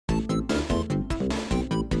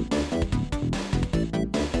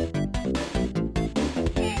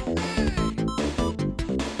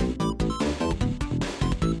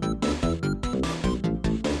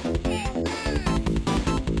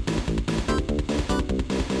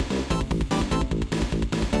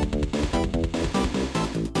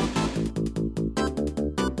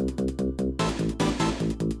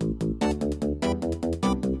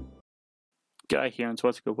G'day humans,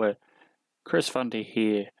 what's good word? Chris Fundy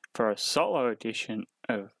here for a solo edition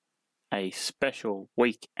of a special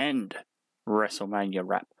weekend WrestleMania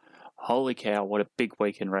wrap. Holy cow, what a big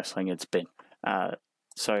week in wrestling it's been.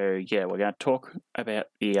 So we're going to talk about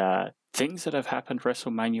the things that have happened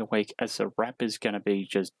WrestleMania week, as the wrap is going to be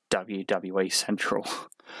just WWE Central.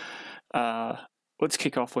 Let's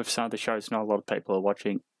kick off with some of the shows not a lot of people are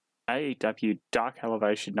watching. AEW Dark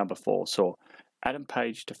Elevation number 4 saw Adam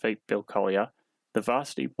Page defeat Bill Collier, the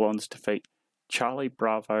Varsity Blondes defeat Charlie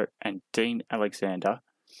Bravo and Dean Alexander,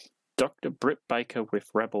 Dr. Britt Baker with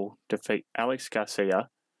Rebel defeat Alex Garcia,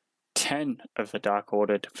 10 of the Dark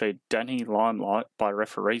Order defeat Danny Limelight by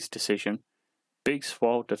referee's decision, Big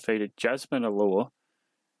Swole defeated Jasmine Allure,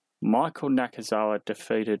 Michael Nakazawa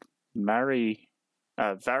defeated Vari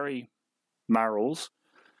Marrels,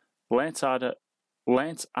 Lance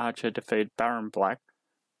Archer defeated Baron Black,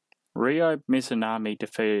 Ryo Mizunami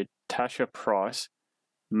defeated Tasha Price,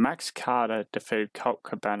 Max Carter defeated Colt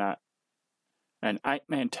Cabana, an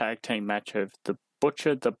 8-man tag team match of The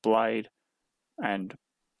Butcher, The Blade, and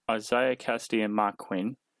Isaiah Cassidy and Mark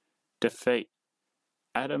Quinn defeat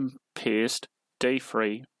Adam Pearce,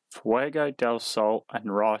 D3, Fuego del Sol, and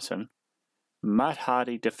Ryzen. Matt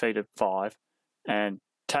Hardy defeated 5, and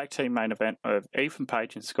tag team main event of Ethan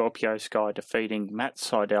Page and Scorpio Sky defeating Matt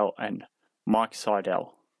Sydal and Mike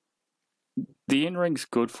Sydal. The in-ring's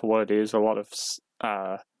good for what it is, a lot of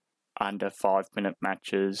under 5-minute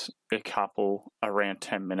matches, a couple around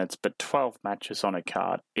 10 minutes, but 12 matches on a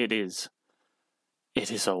card, it is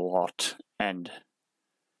a lot. And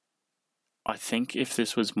I think if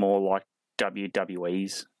this was more like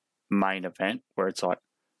WWE's main event, where it's like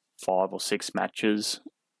 5 or 6 matches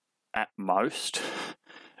at most,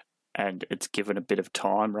 and it's given a bit of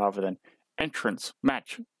time rather than entrance,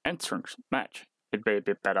 match, it'd be a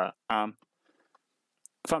bit better.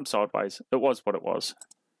 Fun sideways, it was what it was.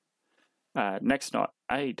 Next night,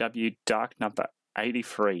 AEW Dark number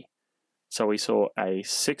 83. So we saw a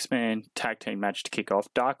 6-man tag team match to kick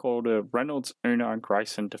off. Dark Order, Reynolds, Uno, and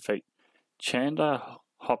Grayson defeat Chandler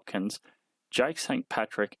Hopkins, Jake St.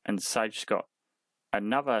 Patrick, and Sage Scott.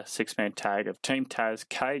 Another 6-man tag of Team Taz,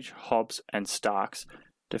 Cage, Hobbs, and Starks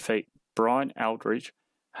defeat Brian Aldridge,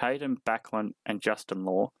 Hayden Backlund, and Justin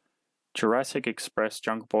Law. Jurassic Express,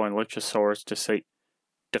 Jungle Boy, and Luchasaurus defeat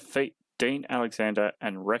Dean Alexander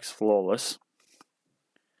and Rex Lawless.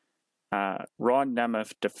 Ryan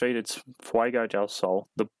Namath defeated Fuego del Sol.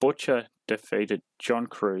 The Butcher defeated John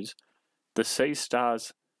Cruz. The Sea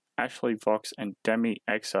Stars, Ashley Vox and Demi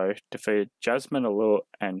Exo defeated Jasmine Allure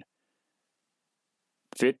and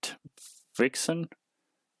Vixen.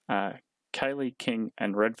 Kaylee King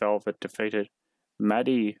and Red Velvet defeated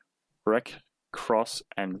Maddie Wreck Cross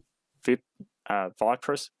and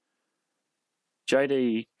Vitress.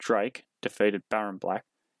 JD Drake defeated Baron Black.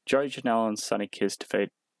 Joey Janelle and Sonny Kiss defeated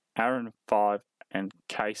Aaron 5 and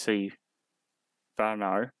Casey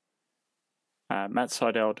Varno. Matt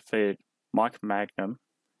Sydal defeated Mike Magnum.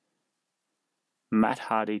 Matt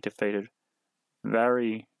Hardy defeated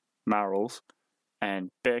Vari Marrels. And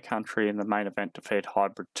Bear Country in the main event defeated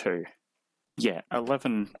Hybrid 2.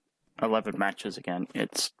 11 matches again.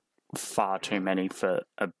 It's far too many for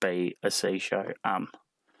a B, a C show.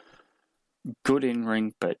 Good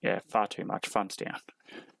in-ring, but far too much. Fun's down.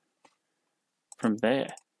 From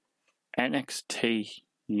there, NXT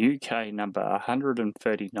UK number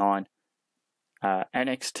 139,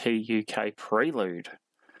 NXT UK Prelude.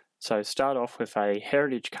 So start off with a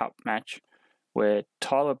Heritage Cup match where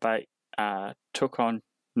Tyler Bate took on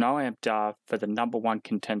Noam Dar for the number 1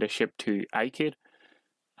 contendership to A-Kid.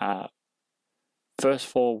 First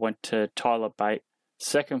 4 went to Tyler Bate,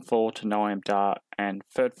 second 4 to Noam Dar, and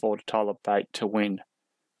third 4 to Tyler Bate to win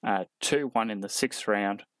 2-1 in the 6th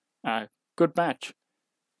round. Good match.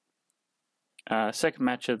 Second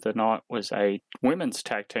match of the night was a women's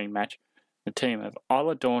tag team match. The team of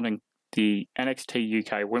Isla Dawn and the NXT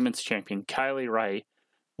UK Women's Champion Kaylee Ray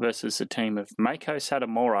versus the team of Meiko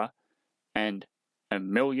Satomura and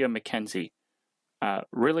Amelia McKenzie.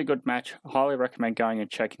 Really good match. Highly recommend going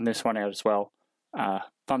and checking this one out as well.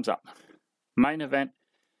 Thumbs up. Main event,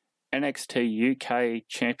 NXT UK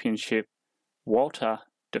Championship, Walter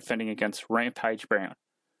defending against Rampage Brown.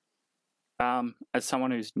 As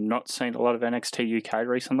someone who's not seen a lot of NXT UK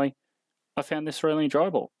recently, I found this really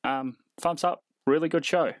enjoyable. Thumbs up. Really good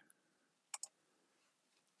show.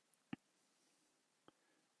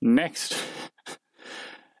 Next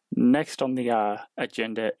on the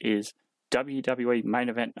agenda is WWE main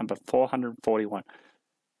event number 441.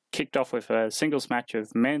 Kicked off with a singles match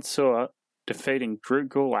of Mansoor defeating Drew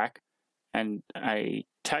Gulak And a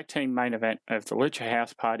tag team main event of the Lucha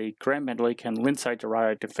House Party, Grand Metalik and Lince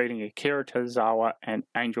Dorado defeating Akira Tozawa and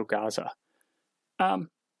Angel Garza. Fun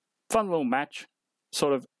little match.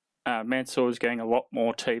 Sort of Mansoor's getting a lot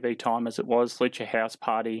more TV time as it was. Lucha House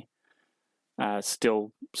Party,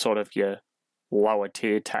 still sort of your lower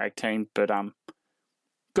tier tag team, but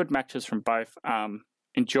good matches from both.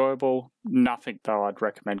 Enjoyable. Nothing though I'd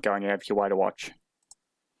recommend going out of your way to watch.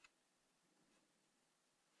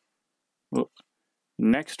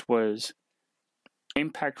 Next was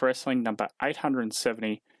Impact Wrestling number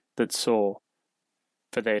 870 that saw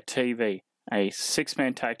for their TV a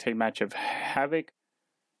 6-man tag team match of Havoc,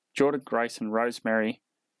 Jordan Grace and Rosemary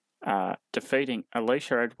defeating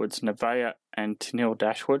Alicia Edwards, Nevaeh and Tenille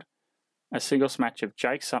Dashwood. A singles match of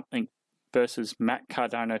Jake Something versus Matt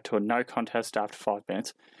Cardona to a no contest after 5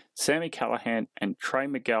 minutes. Sami Callihan and Trey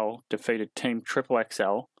Miguel defeated Team Triple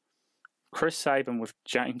XL. Chris Sabin with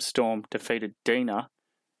James Storm defeated Dina.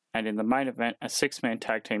 And in the main event, a 6-man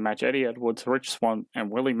tag team match, Eddie Edwards, Rich Swann and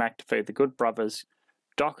Willie Mack defeated the Good Brothers,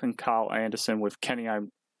 Doc and Carl Anderson with Kenny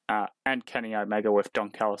Omega with Don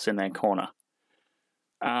Callis in their corner.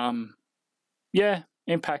 Yeah,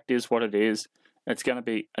 Impact is what it is. It's going to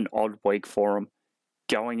be an odd week for them.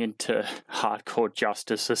 Going into Hardcore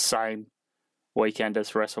Justice the same weekend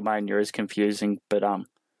as WrestleMania is confusing, but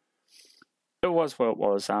it was what it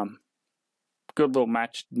was. Good little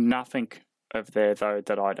match. Nothing of there, though,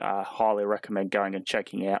 that I'd highly recommend going and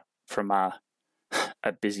checking out from a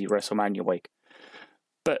busy WrestleMania week.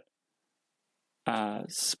 But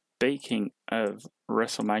speaking of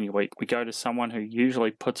WrestleMania week, we go to someone who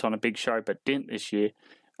usually puts on a big show but didn't this year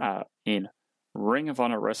in Ring of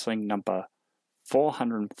Honor Wrestling number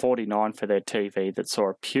 449 for their TV that saw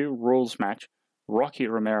a pure rules match, Rocky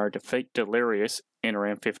Romero defeat Delirious in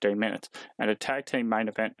around 15 minutes, and a tag team main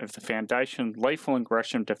event of the Foundation, Lethal and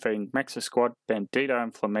Gresham defeating Mexa Squad, Bandito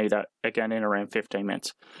and Flamita again in around 15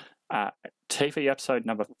 minutes. TV episode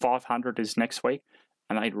number 500 is next week,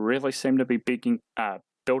 and they really seem to be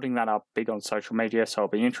building that up big on social media, so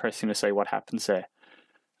it'll be interesting to see what happens there.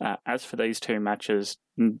 As for these two matches,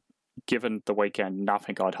 given the weekend,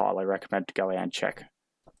 nothing I'd highly recommend to go out and check.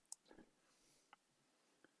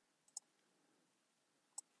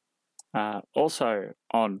 Also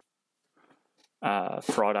on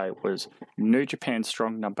Friday was New Japan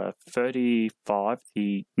Strong number 35,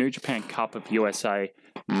 the New Japan Cup of USA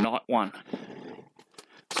Night 1.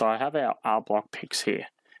 So I have our R Block picks here,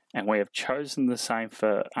 and we have chosen the same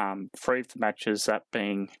for 3 of the matches, that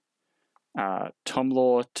being Tom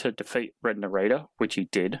Law to defeat Red Narita, which he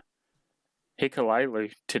did,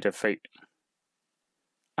 Hikulelu to defeat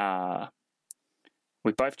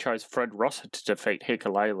we both chose Fred Rosser to defeat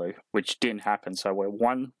Hikulelu, which didn't happen, so we're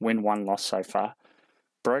 1 win, 1 loss so far.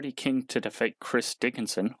 Brody King to defeat Chris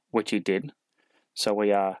Dickinson, which he did, so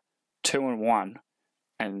we are 2-1.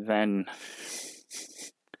 And then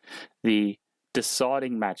the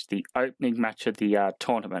deciding match, the opening match of the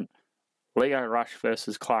tournament, Leo Rush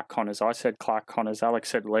versus Clark Connors. I said Clark Connors, Alex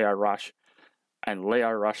said Leo Rush, and Leo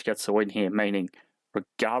Rush gets the win here, meaning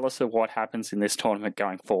regardless of what happens in this tournament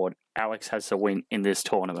going forward, Alex has the win in this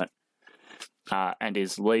tournament and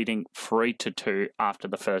is leading 3-2 after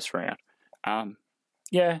the first round.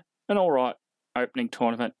 Yeah, an alright opening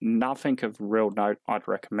tournament. Nothing of real note I'd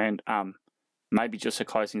recommend. Maybe just the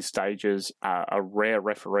closing stages, a rare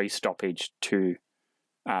referee stoppage to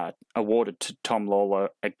awarded to Tom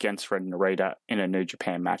Lawler against Red Narita in a New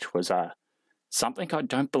Japan match was something I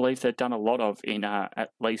don't believe they've done a lot of in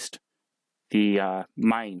at least the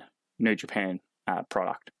main New Japan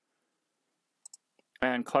product.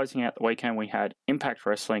 And closing out the weekend, we had Impact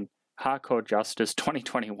Wrestling Hardcore Justice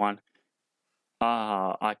 2021.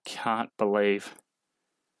 I can't believe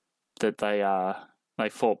that they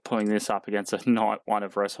thought pulling this up against a night 1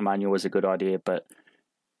 of WrestleMania was a good idea, but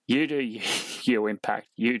you do you, Impact.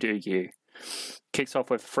 You do you. Kicks off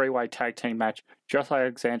with a 3-way tag team match. Josh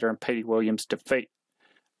Alexander and Petey Williams defeat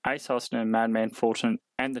Ace Austin and Madman Fulton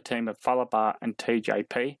and the team of Falabar and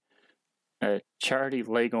TJP. A charity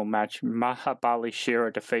legal match, Mahabali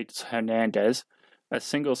Shira defeats Hernandez. A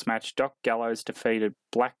singles match, Doc Gallows defeated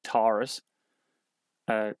Black Taurus.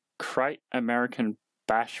 A Crate American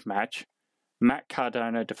Bash match, Matt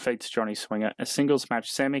Cardona defeats Johnny Swinger. A singles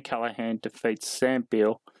match, Sami Callihan defeats Sam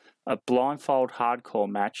Beal. A blindfold hardcore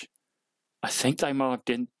match. I think they might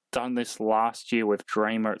have done this last year with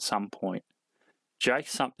Dreamer at some point. Jake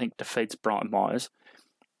Something defeats Brian Myers.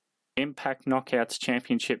 Impact Knockouts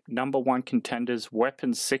Championship number 1 contenders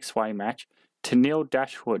weapons 6-way match. Tenille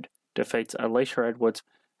Dashwood defeats Alicia Edwards,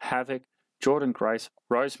 Havoc, Jordan Grace,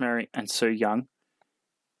 Rosemary and Sue Young.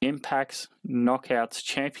 Impact's Knockouts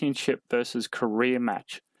Championship versus Career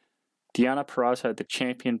match. Deonna Purrazzo, the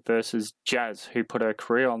champion, versus Jazz, who put her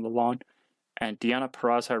career on the line. And Deonna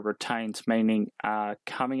Purrazzo retains, meaning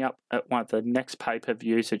coming up at one of the next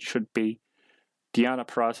pay-per-views, it should be Deonna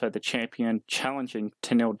Purrazzo, the champion, challenging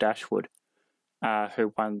Tenille Dashwood,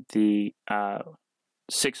 who won the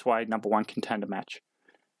six-way number one contender match.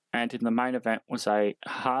 And in the main event was a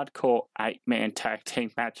hardcore 8-man tag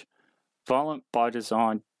team match. Violent by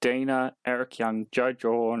Design, Dina, Eric Young, Joe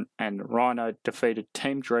Jordan, and Rhino defeated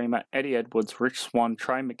Team Dreamer, Eddie Edwards, Rich Swann,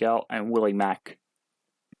 Trey Miguel, and Willie Mack.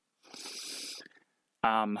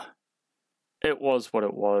 It was what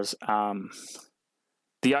it was.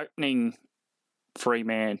 The opening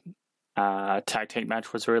 3-man tag team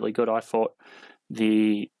match was really good, I thought.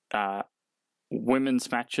 The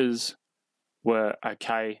women's matches were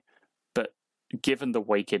okay, but given the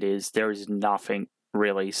week it is, there is nothing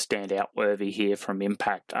really standout worthy here from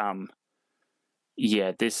Impact.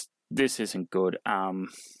 This isn't good. I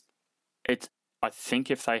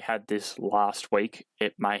think if they had this last week,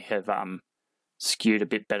 it may have skewed a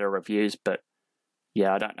bit better reviews, but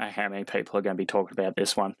yeah, I don't know how many people are going to be talking about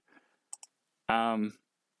this one.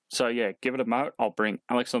 So yeah, give it a moment. I'll bring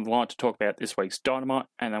Alex on the line to talk about this week's Dynamite,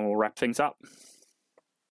 and then we'll wrap things up.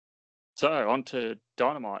 So on to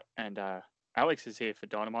Dynamite, and Alex is here for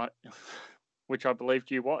Dynamite, which I believe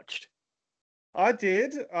you watched. I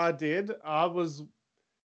did. I was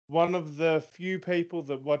one of the few people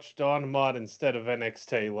that watched Dynamite instead of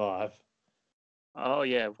NXT Live. Oh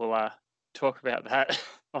yeah, we'll talk about that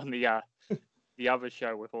on the other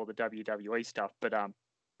show with all the WWE stuff. But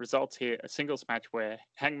results here: a singles match where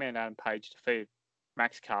Hangman Adam Page defeated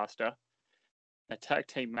Max Caster. A tag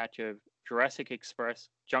team match of Jurassic Express,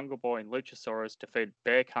 Jungle Boy, and Luchasaurus defeated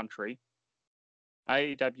Bear Country.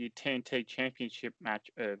 AEW TNT Championship match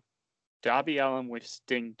of Darby Allin with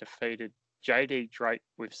Sting defeated JD Drake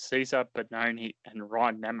with Cesar Bononi and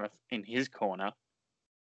Ryan Nemeth in his corner.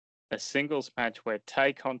 A singles match where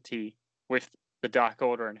Tay Conti with the Dark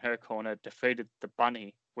Order in her corner defeated the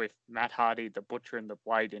Bunny with Matt Hardy, the Butcher, and the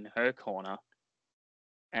Blade in her corner.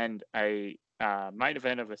 And a main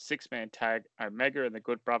event of a 6-man tag, Omega and the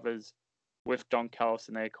Good Brothers with Don Callis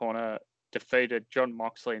in their corner defeated Jon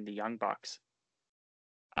Moxley and the Young Bucks.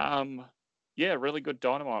 Really good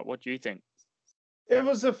Dynamite. What do you think? It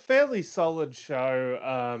was a fairly solid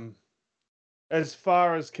show. As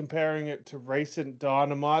far as comparing it to recent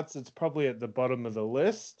Dynamites, it's probably at the bottom of the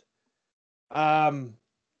list. And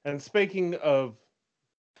speaking of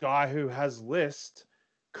guy who has list,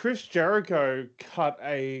 Chris Jericho cut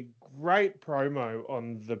a great promo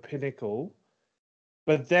on the Pinnacle,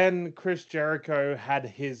 but then Chris Jericho had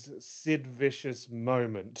his Sid Vicious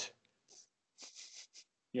moment.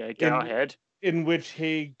 Yeah, go ahead. In which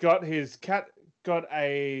he got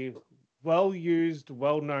a well-used,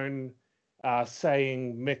 well-known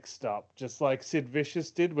saying mixed up, just like Sid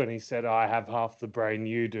Vicious did when he said, "I have half the brain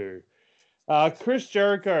you do." Chris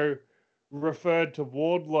Jericho referred to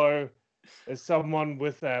Wardlow as someone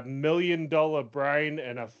with $1 million brain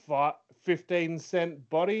and a 15-cent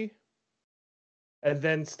body, and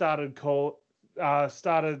then started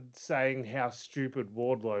saying how stupid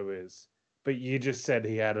Wardlow is. But you just said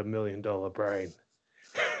he had $1 million brain.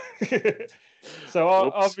 So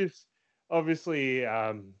obviously,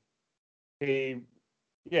 he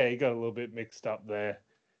got a little bit mixed up there.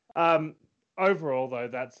 Overall, though,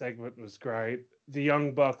 that segment was great. The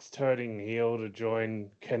Young Bucks turning heel to join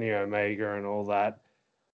Kenny Omega and all that.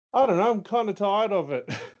 I don't know. I'm kind of tired of it.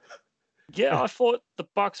 Yeah, I thought the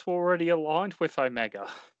Bucks were already aligned with Omega.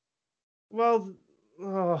 Well,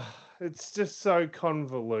 it's just so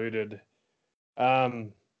convoluted.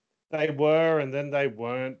 They were, and then they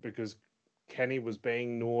weren't because Kenny was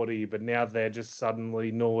being naughty, but now they're just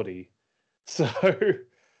suddenly naughty. So,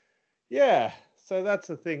 yeah. So that's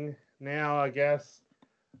the thing now, I guess.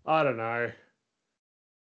 I don't know.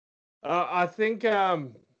 I think to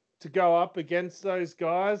go up against those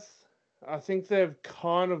guys, I think they've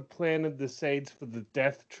kind of planted the seeds for the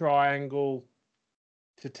Death Triangle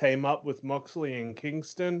to team up with Moxley and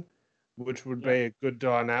Kingston, which would be a good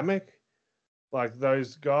dynamic. Like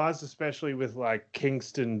those guys, especially with like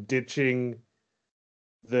Kingston ditching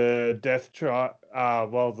the the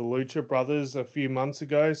Lucha Brothers a few months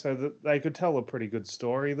ago, so that they could tell a pretty good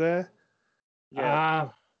story there. Yeah.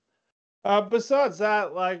 Besides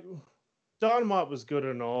that, like Dynamite was good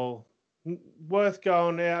and all, worth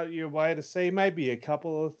going out your way to see. Maybe a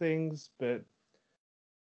couple of things, but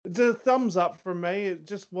it's a thumbs up from me. It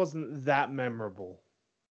just wasn't that memorable.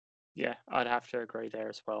 Yeah, I'd have to agree there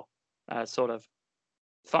as well. Sort of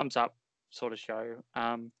thumbs up sort of show.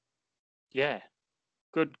 Yeah.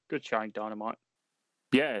 good showing, Dynamite.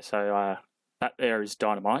 Yeah, so that there is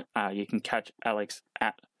Dynamite. You can catch Alex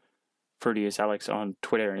at Fruity as Alex on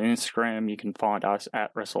Twitter and Instagram. You can find us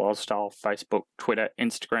at Wrestle Ozstyle, Facebook, Twitter,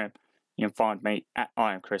 Instagram. You can find me at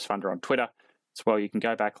I am Chris Funder on Twitter. As well, you can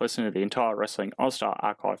go back, listen to the entire Wrestling Ozstyle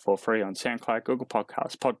archive for free on SoundCloud, Google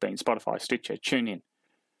Podcasts, Podbean, Spotify, Stitcher, TuneIn.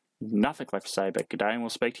 Nothing left to say but good day, and we'll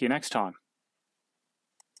speak to you next time.